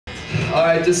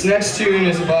Alright, this next tune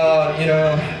is about,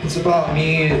 it's about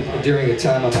me during a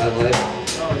time of my life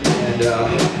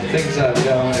and things I've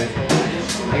done.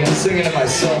 And I'm singing to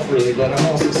myself really, but I'm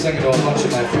also singing to a bunch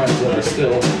of my friends that are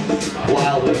still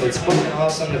wild with it. It's fucking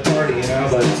awesome to party,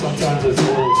 but sometimes it's a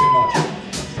little too much.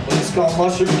 But it's called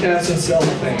Mushroomcaps and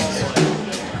Cellophanes.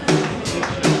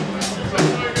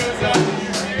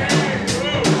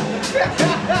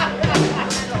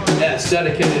 Yeah, it's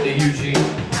dedicated to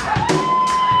Eugene.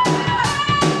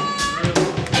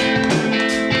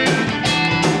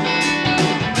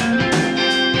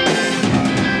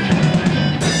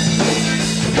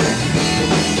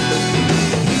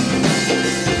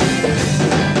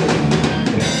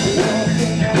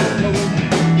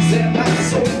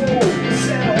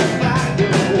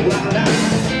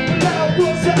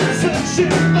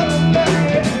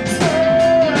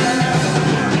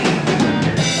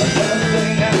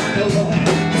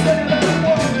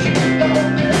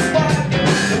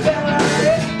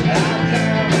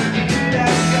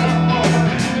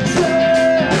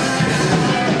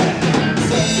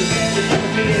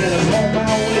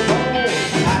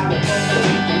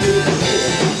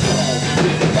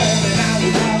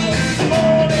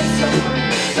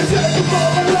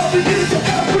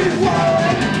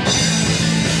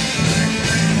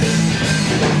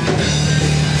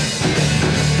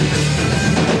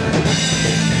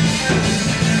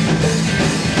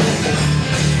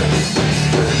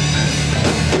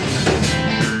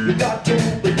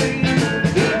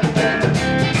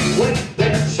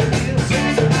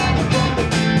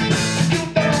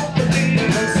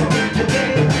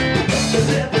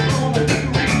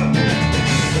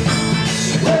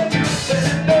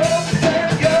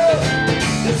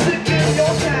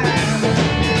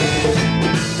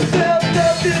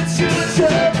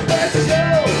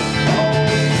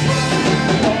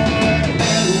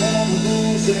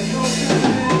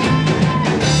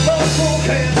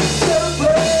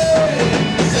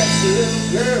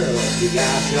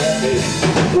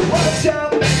 Watch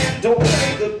out, man, don't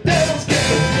play the devil's game.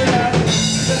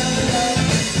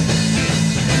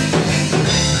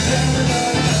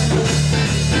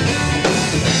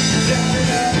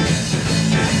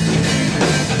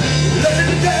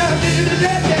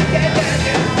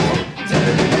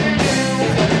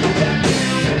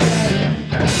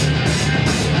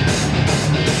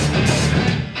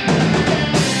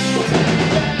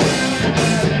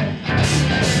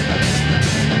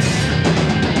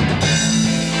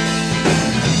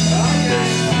 Oh, yeah.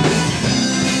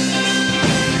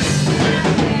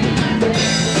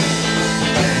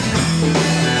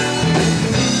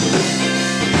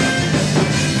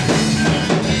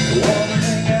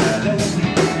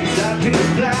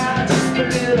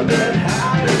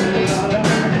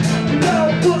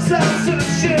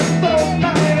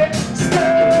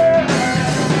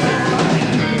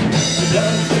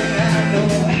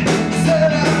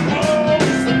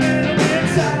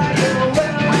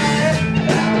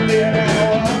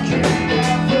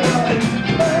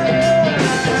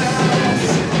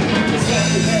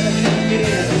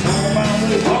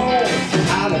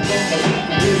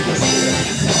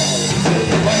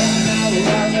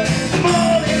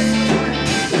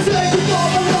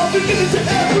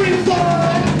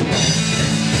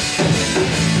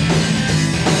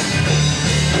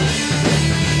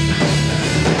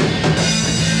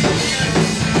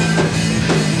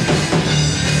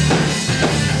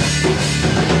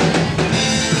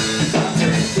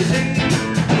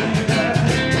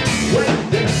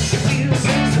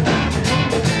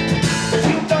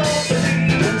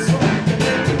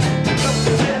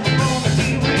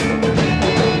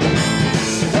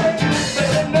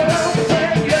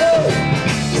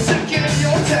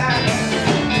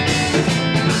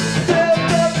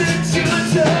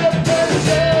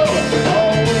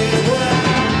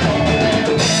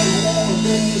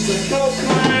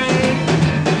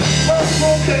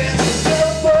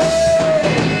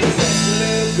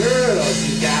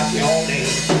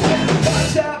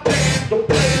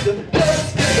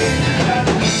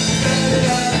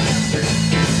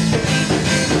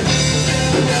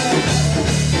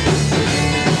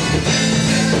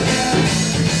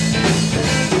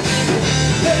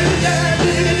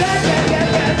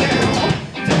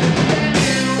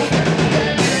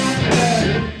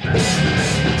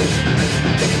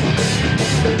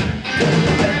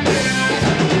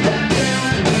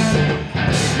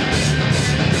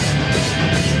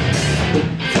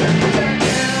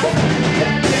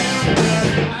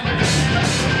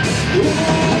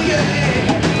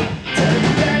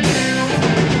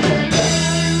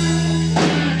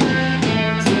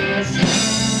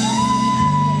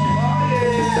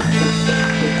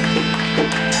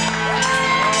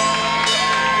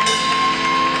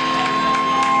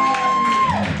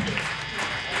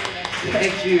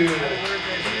 Thank you.